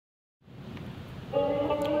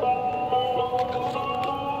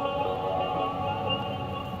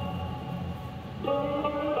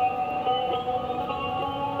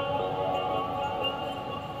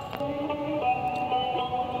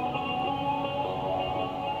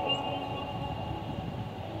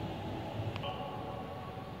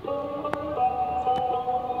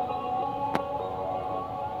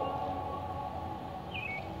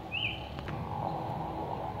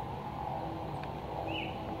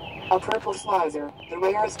A purple slicer, the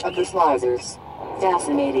rarest of the slicers.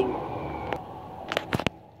 Fascinating.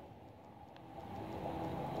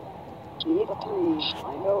 Eva, please.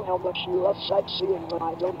 I know how much you love sightseeing, but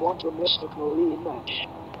I don't want to miss the Colleen match.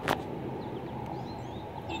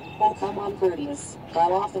 Oh, come on, Thirtius.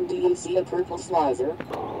 How often do you see a purple slicer?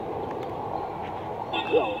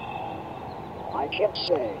 Well, I can't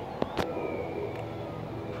say.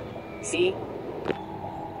 See?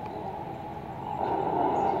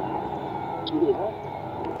 Eva?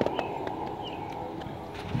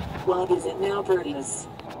 What is it now, Thirtius?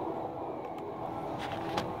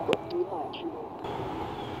 What do you like?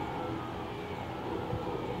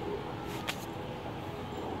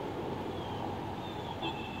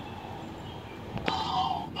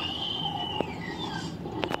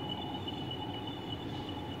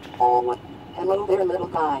 Oh, hello there, little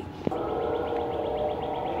guy.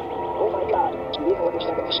 Oh my god, do you know what is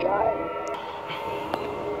up in the sky?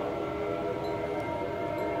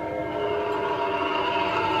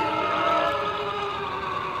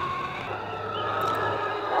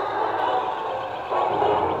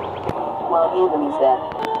 What even is that?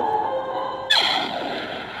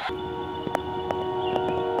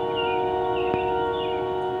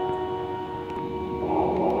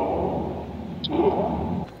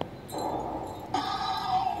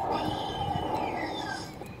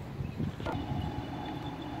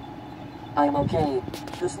 I'm okay.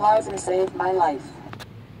 The slicer saved my life.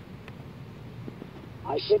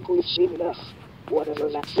 I think we've seen enough. Whatever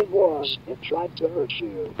that thing was, it tried to hurt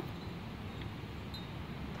you.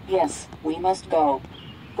 Yes, we must go.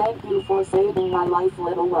 Thank you for saving my life,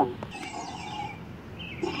 little one.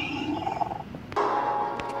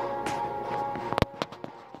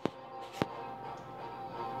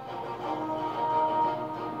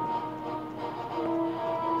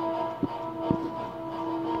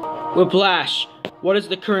 Whiplash, what is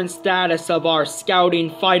the current status of our scouting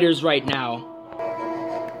fighters right now?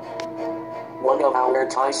 One of our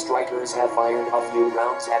TIE strikers have fired a few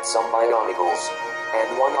rounds at some Bionicles,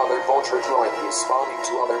 and one other vulture droid is spawning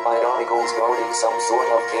to other Bionicles guarding some sort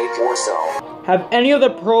of cage or so. Have any of the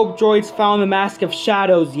probe droids found the Mask of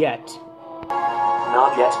Shadows yet?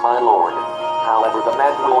 Not yet, my lord. However, the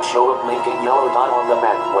map will show a blinking yellow dot on the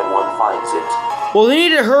map when one finds it. Well, they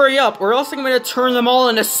need to hurry up, or else I'm going to turn them all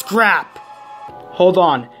into scrap. Hold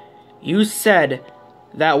on. You said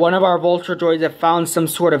that one of our vulture droids have found some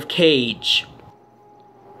sort of cage.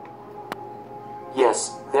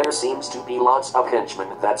 Yes, there seems to be lots of henchmen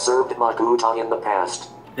that served Makuta in the past.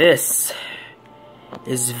 This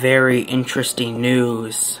is very interesting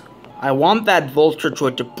news. I want that vulture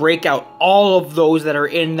droid to break out all of those that are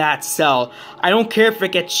in that cell. I don't care if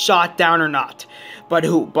it gets shot down or not. But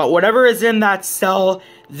whatever is in that cell,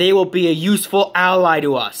 they will be a useful ally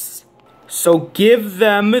to us. So give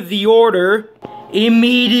them the order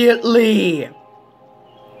immediately.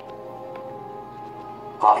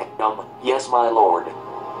 Yes, my lord.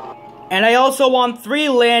 And I also want 3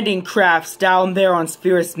 landing crafts down there on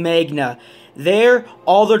Spherus Magna. There,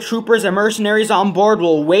 all the troopers and mercenaries on board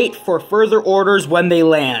will wait for further orders when they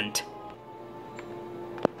land.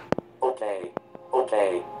 Okay,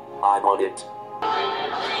 I'm on it.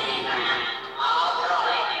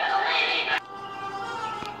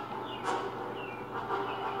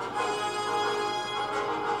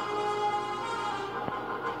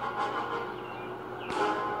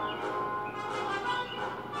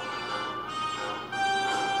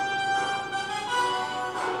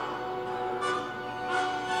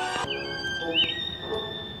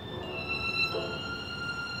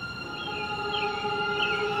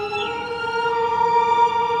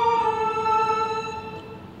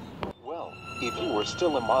 If you were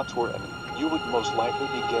still a Matoran, you would most likely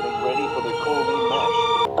be getting ready for the Colleen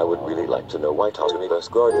match. I would really like to know why Taught made us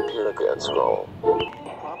guard the Pyrrhican scroll.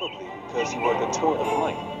 Probably because you are the Torah of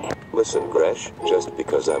Light. Listen, Gresh, just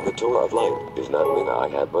because I'm the Torah of Light does not mean I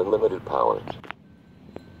have unlimited power.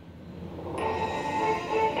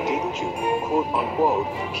 Didn't you, quote-unquote,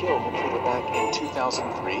 kill Makuta back in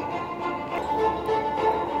 2003?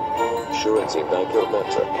 Sure, it seemed I killed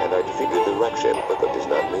Metra, and I defeated the wreck ship, but that does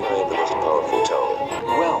not mean I am the most powerful Tau.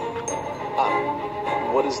 Well,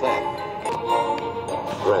 what is that?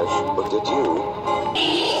 Gresh, looked at you.